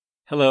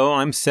Hello,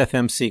 I'm Seth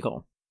M.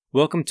 Siegel.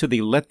 Welcome to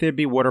the Let There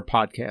Be Water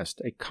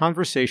podcast, a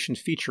conversation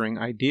featuring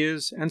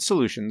ideas and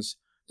solutions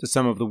to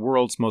some of the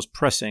world's most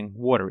pressing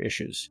water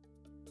issues.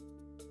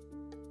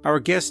 Our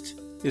guest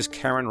is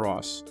Karen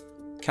Ross,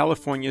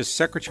 California's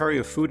Secretary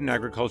of Food and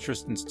Agriculture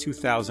since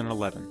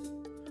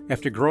 2011.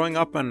 After growing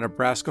up on a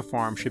Nebraska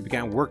farm, she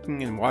began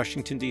working in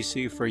Washington,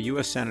 D.C. for a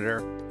U.S.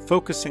 Senator,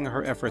 focusing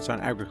her efforts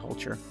on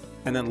agriculture,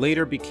 and then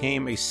later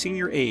became a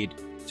senior aide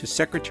to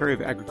Secretary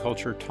of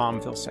Agriculture Tom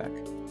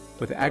Vilsack.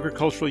 With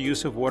agricultural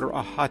use of water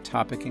a hot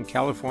topic in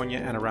California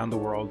and around the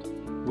world,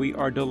 we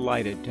are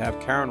delighted to have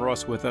Karen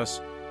Ross with us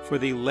for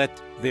the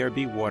Let There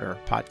Be Water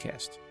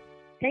podcast.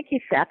 Thank you,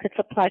 Seth. It's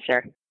a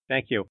pleasure.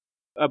 Thank you.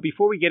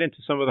 Before we get into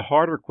some of the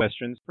harder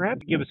questions,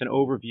 perhaps give us an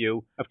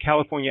overview of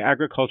California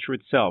agriculture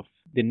itself,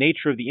 the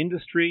nature of the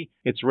industry,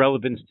 its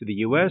relevance to the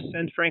U.S.,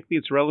 and frankly,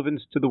 its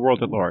relevance to the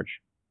world at large.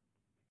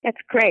 That's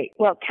great.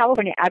 Well,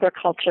 California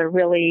agriculture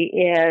really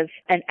is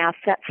an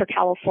asset for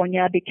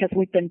California because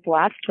we've been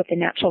blessed with the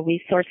natural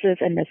resources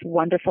and this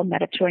wonderful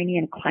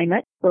Mediterranean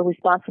climate. We're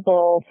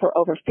responsible for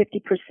over 50%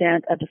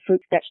 of the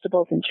fruits,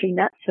 vegetables, and tree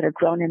nuts that are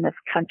grown in this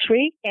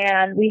country.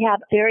 And we have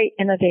very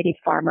innovative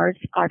farmers.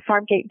 Our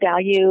farm gate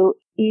value,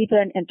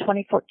 even in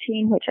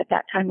 2014, which at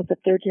that time was the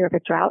third year of a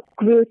drought,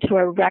 grew to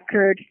a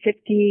record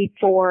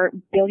 $54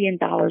 billion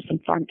in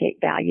farm gate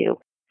value.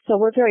 So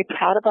we're very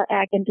proud of our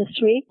ag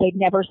industry. They've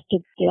never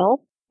stood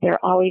still.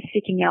 They're always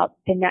seeking out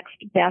the next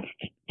best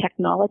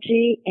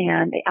technology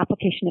and the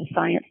application of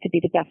science to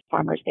be the best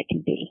farmers they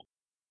can be.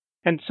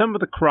 And some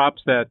of the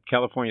crops that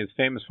California is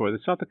famous for,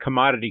 it's not the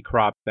commodity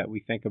crop that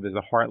we think of as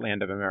the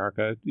heartland of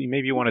America.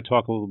 Maybe you want to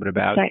talk a little bit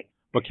about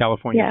what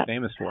California is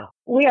famous for.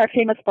 We are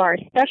famous for our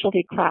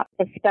specialty crops,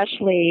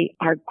 especially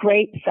our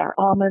grapes, our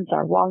almonds,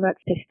 our walnuts,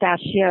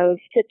 pistachios,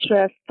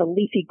 citrus, the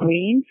leafy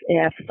greens.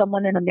 If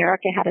someone in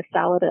America had a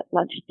salad at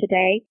lunch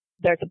today,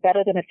 there's a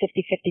better than a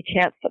 50-50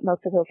 chance that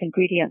most of those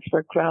ingredients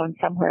were grown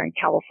somewhere in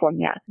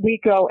California. We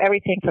grow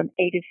everything from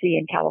A to Z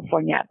in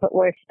California, but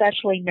we're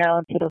especially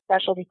known for those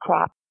specialty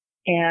crops.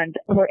 And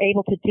we're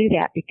able to do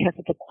that because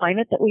of the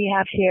climate that we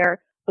have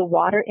here, the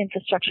water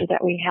infrastructure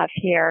that we have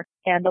here,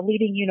 and the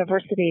leading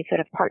universities that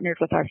have partnered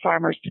with our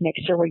farmers to make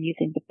sure we're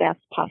using the best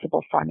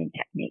possible farming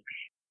techniques.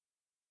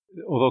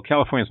 Although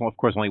California is, of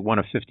course, only one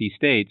of 50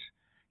 states,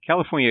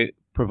 California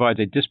provides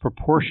a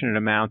disproportionate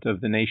amount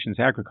of the nation's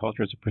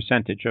agriculture as a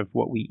percentage of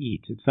what we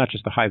eat. It's not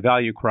just the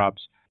high-value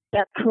crops.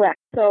 That's correct.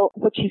 So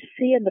what you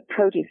see in the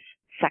produce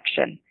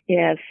section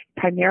is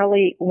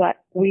primarily what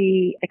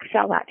we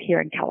excel at here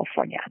in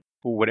California.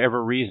 For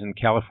whatever reason,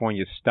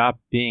 California stopped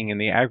being in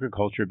the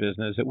agriculture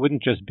business, it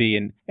wouldn't just be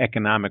an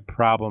economic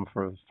problem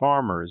for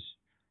farmers.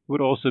 It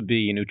would also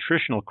be a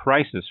nutritional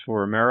crisis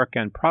for America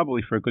and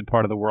probably for a good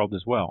part of the world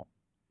as well.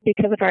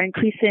 Because of our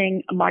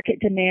increasing market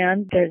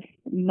demand, there's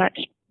much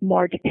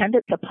more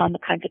dependence upon the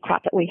kinds of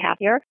crop that we have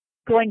here.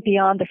 Going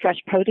beyond the fresh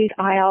produce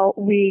aisle,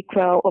 we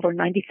grow over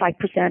 95%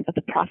 of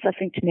the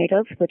processing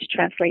tomatoes, which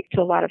translates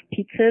to a lot of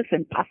pizzas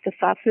and pasta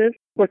sauces.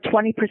 We're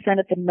 20%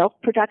 of the milk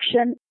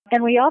production,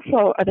 and we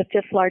also are the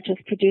fifth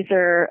largest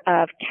producer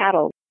of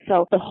cattle.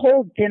 So the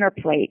whole dinner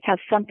plate has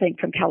something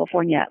from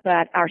California,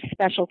 but our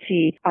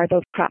specialty are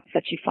those crops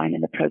that you find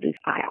in the produce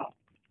aisle.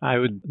 I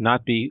would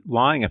not be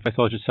lying if I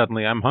told you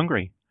suddenly I'm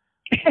hungry.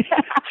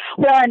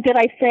 Well, and did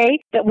I say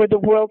that we're the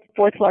world's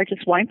fourth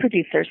largest wine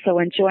producer? So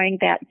enjoying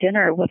that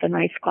dinner with a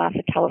nice glass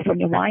of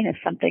California wine is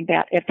something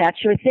that, if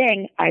that's your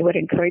thing, I would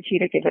encourage you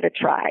to give it a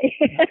try.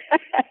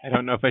 I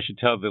don't know if I should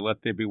tell the Let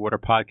There Be Water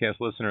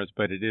podcast listeners,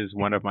 but it is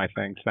one of my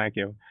things. Thank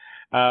you.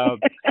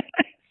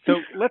 So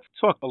let's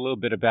talk a little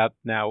bit about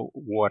now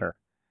water.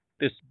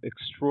 This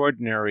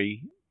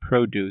extraordinary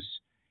produce,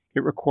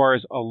 it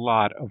requires a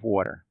lot of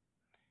water.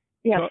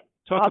 Yes.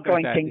 Talk all about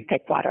growing that. things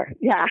take water.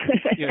 Yeah.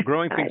 Yeah,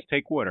 growing things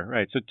take water.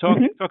 Right. So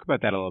talk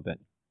about that a little bit.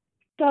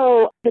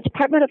 So the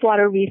Department of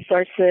Water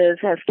Resources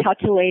has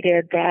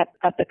calculated that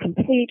of the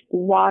complete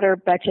water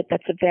budget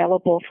that's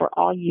available for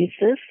all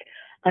uses,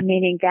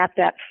 meaning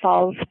that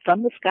falls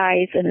from the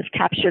skies and is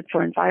captured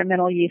for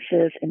environmental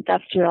uses,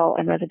 industrial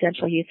and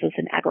residential uses,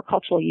 and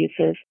agricultural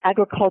uses,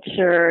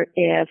 agriculture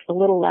is a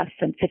little less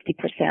than 50%.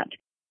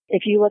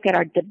 If you look at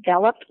our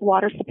developed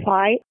water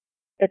supply,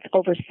 it's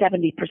over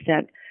 70%.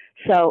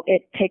 So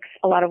it takes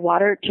a lot of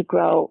water to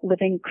grow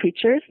living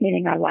creatures,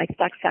 meaning our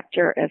livestock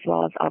sector, as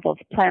well as all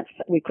those plants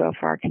that we grow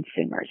for our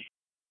consumers.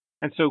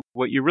 And so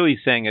what you're really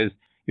saying is,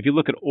 if you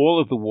look at all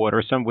of the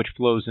water, some of which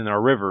flows in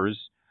our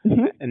rivers,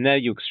 and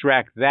then you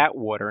extract that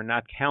water and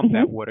not count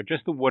that water,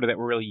 just the water that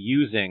we're really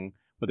using,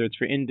 whether it's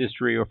for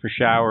industry or for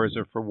showers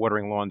or for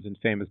watering lawns in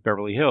famous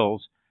Beverly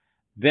Hills,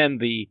 then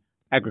the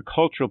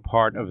agricultural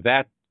part of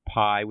that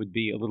pie would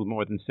be a little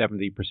more than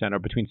 70% or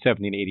between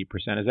 70 and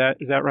 80%.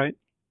 Is that right?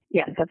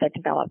 Yes, of the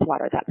developed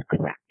water, that's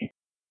correct.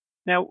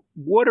 Now,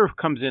 water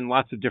comes in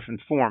lots of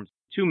different forms.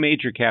 Two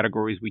major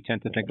categories we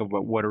tend to think of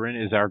what water in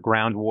is our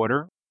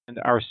groundwater and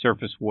our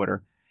surface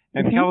water.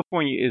 And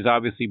California is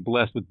obviously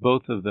blessed with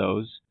both of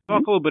those.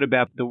 Talk a little bit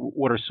about the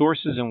water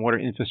sources and water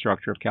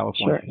infrastructure of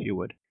California, if you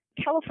would.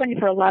 California,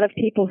 for a lot of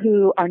people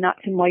who are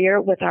not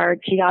familiar with our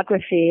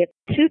geography,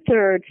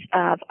 2/3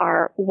 of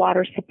our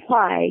water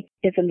supply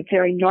is in the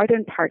very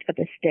northern part of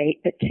the state,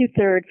 but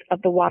 2/3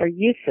 of the water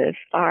uses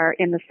are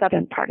in the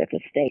southern part of the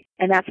state.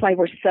 And that's why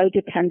we're so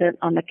dependent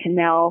on the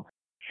canal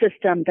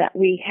system that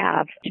we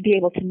have to be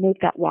able to move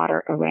that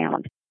water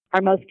around.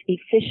 Our most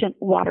efficient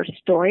water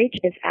storage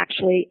is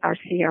actually our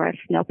Sierra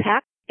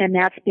snowpack, and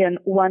that's been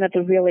one of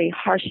the really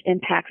harsh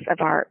impacts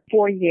of our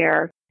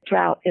 4-year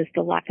drought is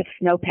the lack of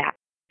snowpack.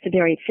 It's a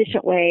very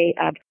efficient way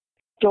of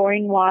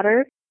storing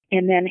water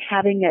and then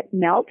having it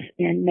melt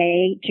in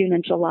May, June,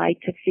 and July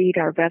to feed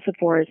our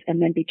reservoirs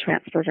and then be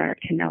transferred on our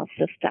canal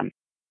system.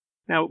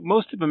 Now,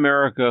 most of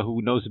America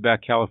who knows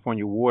about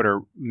California water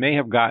may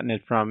have gotten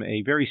it from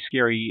a very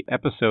scary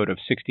episode of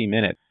 60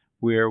 Minutes,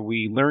 where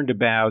we learned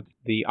about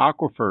the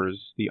aquifers,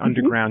 the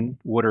underground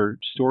water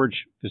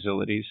storage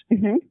facilities.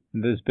 And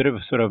there's a bit of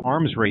a sort of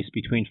arms race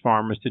between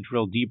farmers to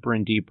drill deeper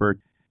and deeper.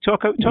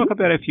 Talk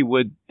about, if you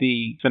would,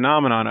 the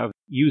phenomenon of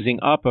using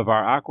up of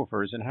our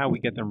aquifers and how we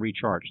get them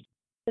recharged.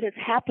 It has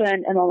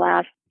happened in the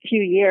last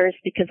few years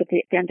because of the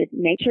extended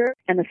nature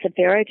and the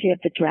severity of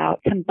the drought,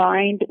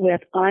 combined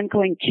with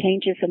ongoing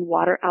changes in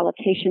water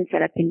allocations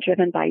that have been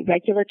driven by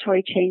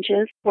regulatory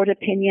changes, court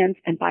opinions,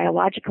 and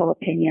biological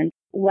opinions.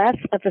 Less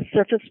of the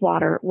surface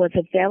water was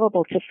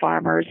available to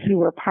farmers who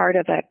were part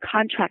of a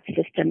contract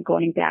system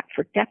going back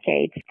for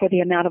decades for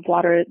the amount of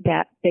water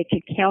that they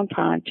could count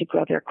on to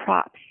grow their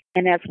crops.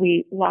 And as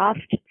we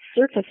lost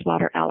surface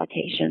water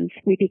allocations,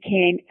 we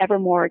became ever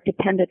more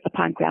dependent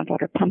upon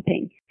groundwater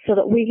pumping. So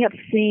that we have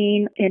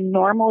seen in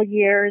normal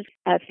years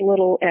as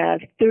little as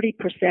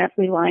 30%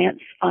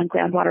 reliance on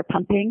groundwater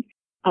pumping.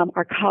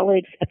 Our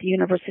colleagues at the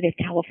University of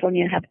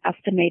California have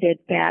estimated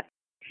that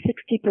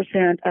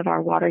 60% of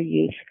our water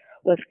use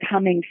was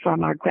coming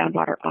from our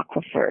groundwater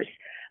aquifers.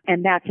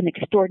 And that's an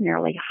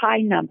extraordinarily high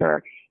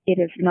number. It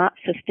is not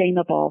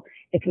sustainable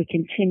if we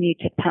continue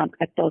to pump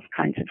at those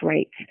kinds of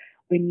rates.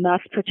 We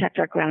must protect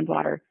our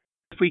groundwater.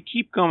 If we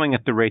keep going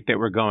at the rate that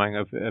we're going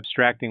of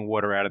abstracting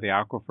water out of the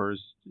aquifers,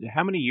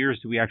 how many years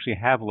do we actually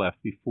have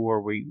left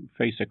before we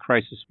face a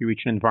crisis, we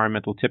reach an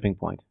environmental tipping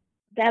point?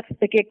 That's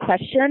a good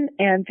question,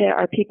 and there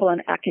are people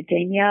in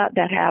academia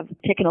that have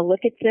taken a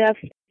look at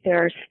this. There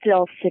are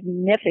still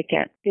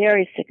significant,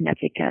 very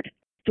significant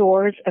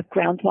stores of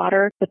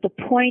groundwater, but the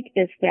point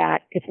is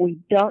that if we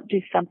don't do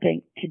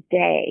something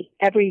today,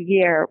 every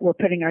year we're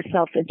putting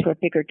ourselves into a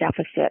bigger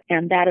deficit,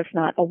 and that is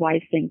not a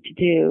wise thing to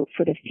do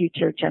for the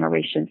future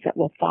generations that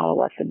will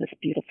follow us in this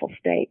beautiful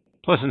state.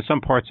 Plus, in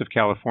some parts of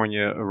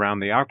California around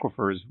the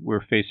aquifers,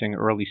 we're facing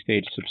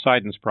early-stage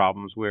subsidence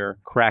problems where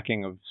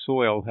cracking of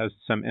soil has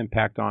some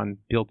impact on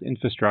built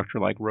infrastructure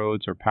like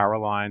roads or power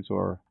lines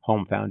or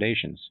home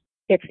foundations.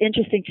 It's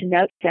interesting to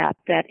note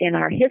that in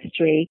our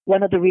history,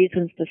 one of the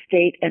reasons the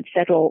state and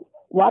federal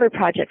water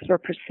projects were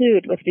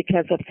pursued was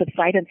because of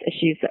subsidence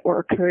issues that were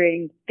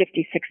occurring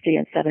 50, 60,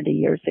 and 70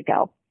 years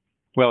ago.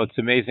 Well, it's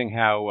amazing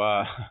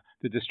how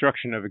the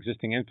destruction of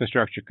existing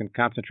infrastructure can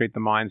concentrate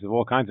the minds of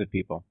all kinds of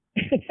people.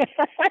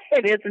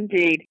 It is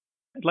indeed.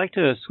 I'd like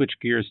to switch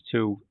gears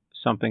to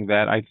something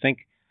that I think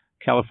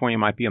California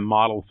might be a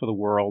model for the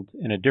world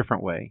in a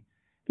different way.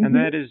 And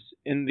that is,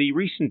 in the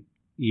recent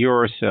year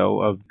or so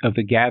of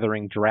the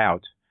gathering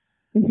drought,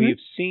 we have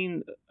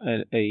seen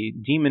a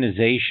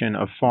demonization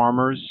of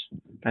farmers,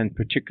 and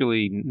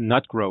particularly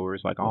nut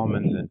growers like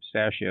almonds and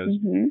pistachios,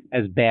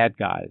 as bad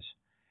guys.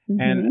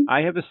 And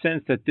I have a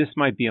sense that this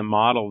might be a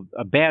model,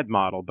 a bad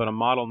model, but a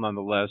model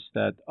nonetheless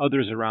that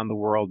others around the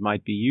world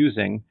might be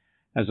using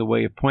as a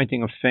way of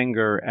pointing a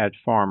finger at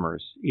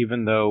farmers,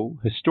 even though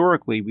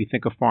historically we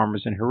think of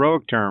farmers in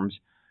heroic terms.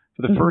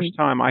 For the first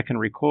time I can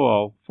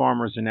recall,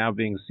 farmers are now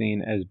being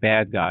seen as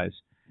bad guys.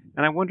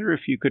 And I wonder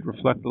if you could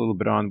reflect a little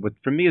bit on what,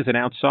 for me as an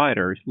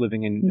outsider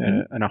living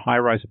in a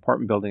high-rise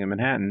apartment building in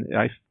Manhattan,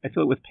 I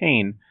feel it with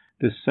pain,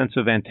 this sense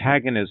of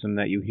antagonism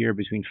that you hear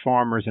between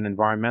farmers and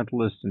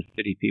environmentalists and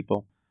city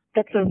people.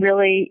 That's a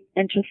really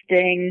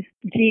interesting,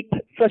 deep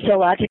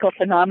sociological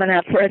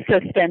phenomena for us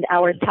to spend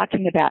hours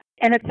talking about.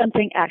 And it's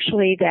something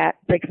actually that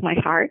breaks my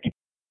heart,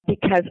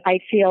 because I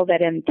feel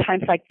that in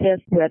times like this,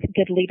 with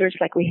good leaders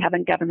like we have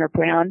in Governor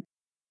Brown,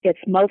 it's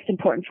most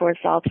important for us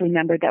all to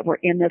remember that we're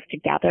in this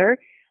together.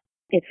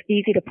 It's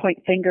easy to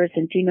point fingers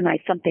and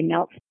demonize something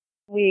else.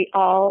 We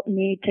all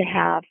need to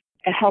have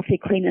a healthy,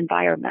 clean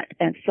environment.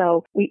 And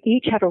so we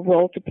each have a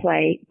role to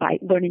play by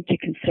learning to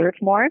conserve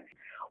more.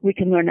 We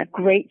can learn a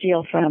great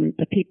deal from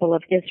the people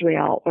of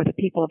Israel or the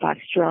people of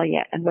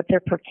Australia and what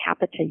their per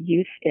capita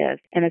use is,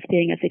 and as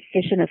being as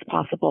efficient as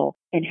possible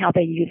in how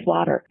they use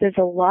water. There's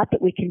a lot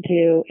that we can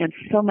do and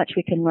so much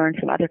we can learn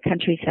from other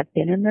countries that have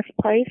been in this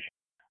place.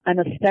 I'm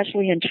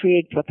especially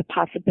intrigued with the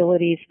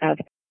possibilities of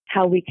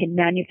how we can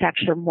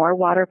manufacture more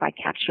water by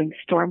capturing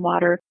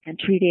stormwater and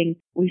treating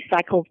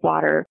recycled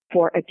water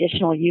for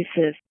additional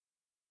uses.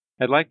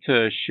 I'd like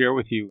to share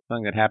with you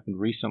something that happened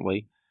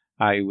recently.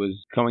 I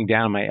was going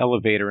down my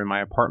elevator in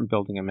my apartment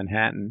building in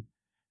Manhattan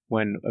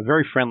when a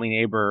very friendly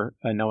neighbor,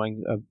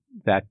 knowing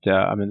that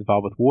I'm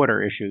involved with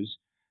water issues,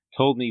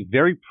 told me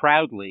very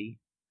proudly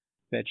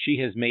that she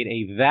has made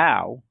a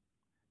vow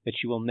that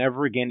she will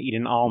never again eat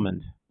an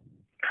almond.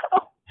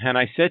 And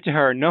I said to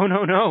her, no,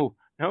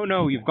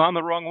 you've gone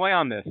the wrong way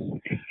on this.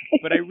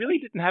 But I really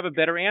didn't have a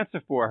better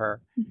answer for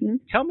her. Mm-hmm.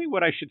 Tell me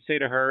what I should say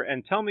to her,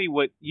 and tell me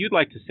what you'd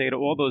like to say to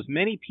all those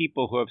many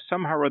people who have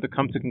somehow or other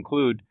come to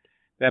conclude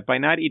that by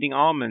not eating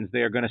almonds, they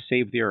are going to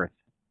save the earth.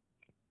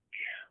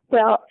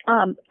 Well,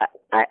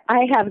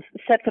 I have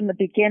said from the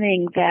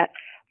beginning that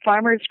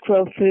farmers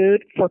grow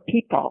food for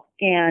people,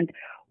 and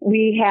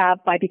we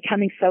have, by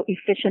becoming so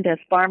efficient as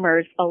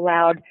farmers,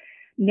 allowed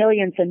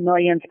millions and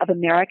millions of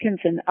Americans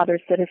and other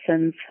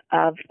citizens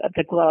of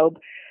the globe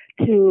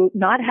to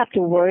not have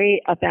to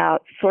worry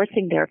about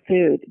sourcing their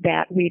food,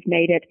 that we've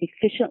made it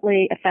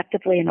efficiently,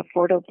 effectively, and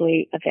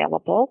affordably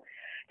available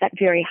at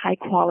very high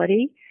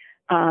quality,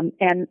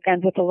 and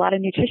with a lot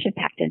of nutrition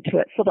packed into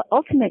it. So the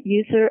ultimate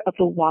user of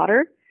the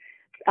water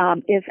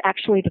is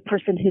actually the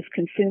person who's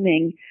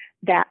consuming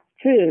that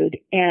food,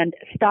 and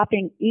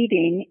stopping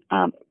eating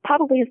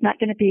probably is not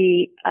going to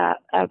be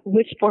a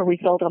wished-for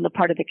result on the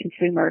part of the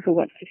consumer who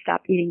wants to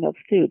stop eating those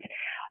foods.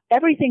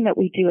 Everything that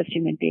we do as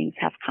human beings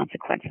has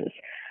consequences.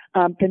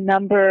 The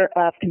number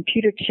of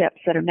computer chips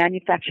that are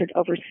manufactured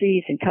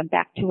overseas and come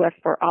back to us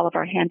for all of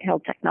our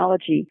handheld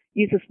technology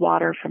uses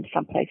water from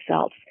someplace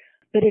else.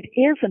 But it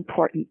is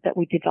important that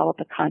we develop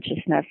a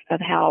consciousness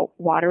of how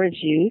water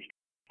is used,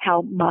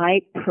 how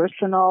my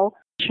personal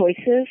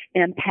choices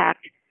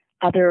impact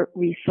other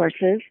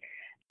resources,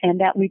 and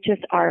that we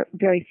just are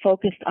very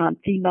focused on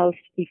the most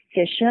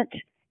efficient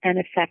and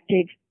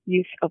effective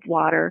use of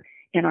water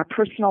in our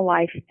personal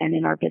life and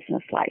in our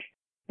business life.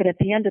 But at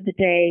the end of the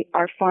day,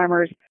 our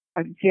farmers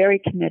are very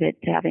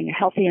committed to having a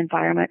healthy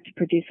environment to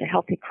produce a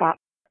healthy crop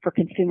for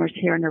consumers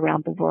here and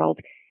around the world.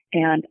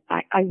 And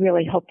I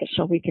really hope that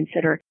she'll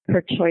reconsider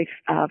her choice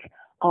of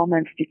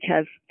almonds,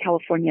 because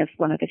California is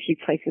one of the few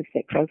places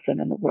that grows them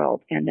in the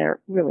world, and they're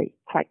really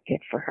quite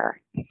good for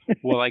her.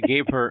 Well, I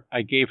gave her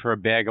a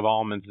bag of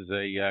almonds as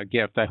a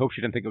gift. I hope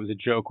she didn't think it was a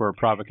joke or a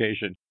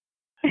provocation.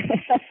 To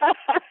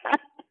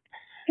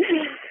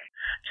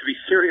be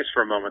serious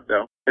for a moment,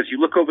 though, as you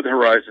look over the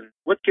horizon,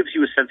 what gives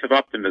you a sense of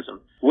optimism?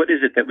 What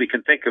is it that we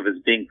can think of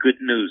as being good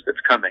news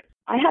that's coming?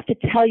 I have to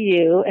tell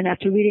you, and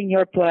after reading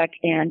your book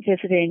and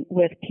visiting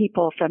with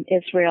people from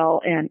Israel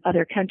and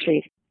other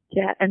countries,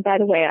 yeah, and by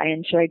the way, I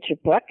enjoyed your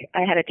book.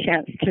 I had a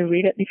chance to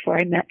read it before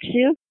I met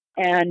you,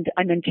 and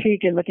I'm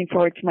intrigued and looking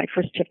forward to my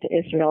first trip to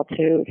Israel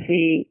to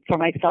see for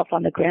myself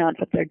on the ground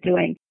what they're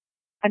doing.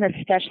 I'm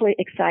especially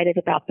excited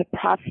about the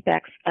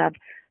prospects of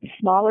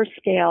smaller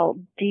scale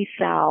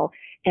desal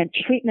and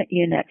treatment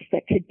units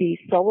that could be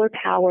solar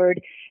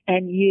powered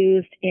and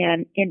used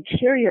in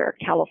interior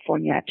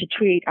California to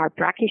treat our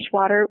brackish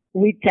water.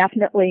 We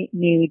definitely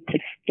need to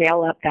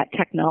scale up that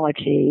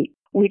technology.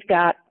 We've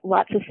got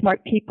lots of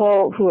smart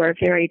people who are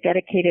very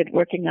dedicated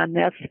working on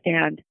this,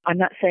 and I'm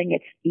not saying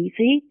it's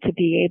easy to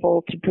be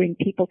able to bring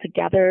people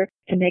together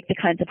to make the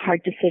kinds of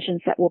hard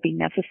decisions that will be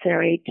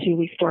necessary to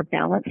restore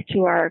balance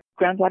to our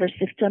groundwater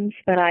systems,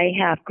 but I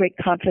have great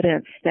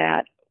confidence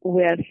that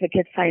with the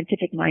good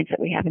scientific minds that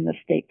we have in the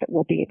state, that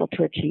we'll be able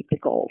to achieve the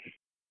goals.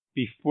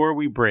 Before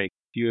we break,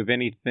 do you have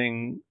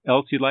anything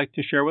else you'd like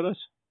to share with us?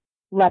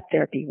 Let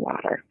there be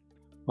water.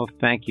 Well,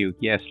 thank you.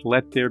 Yes,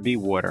 let there be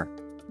water.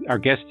 Our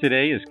guest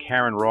today is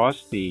Karen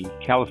Ross, the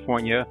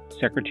California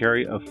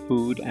Secretary of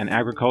Food and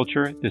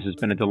Agriculture. This has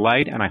been a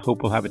delight, and I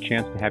hope we'll have a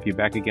chance to have you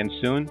back again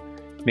soon,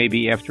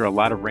 maybe after a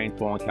lot of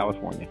rainfall in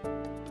California.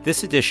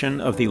 This edition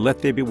of the Let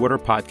There Be Water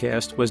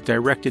podcast was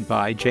directed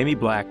by Jamie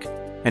Black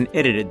and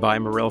edited by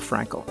Morel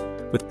Frankel,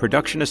 with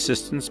production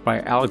assistance by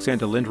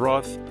Alexander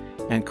Lindroth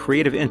and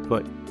creative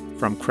input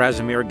from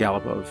Krasimir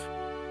Galibov.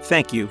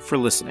 Thank you for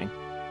listening.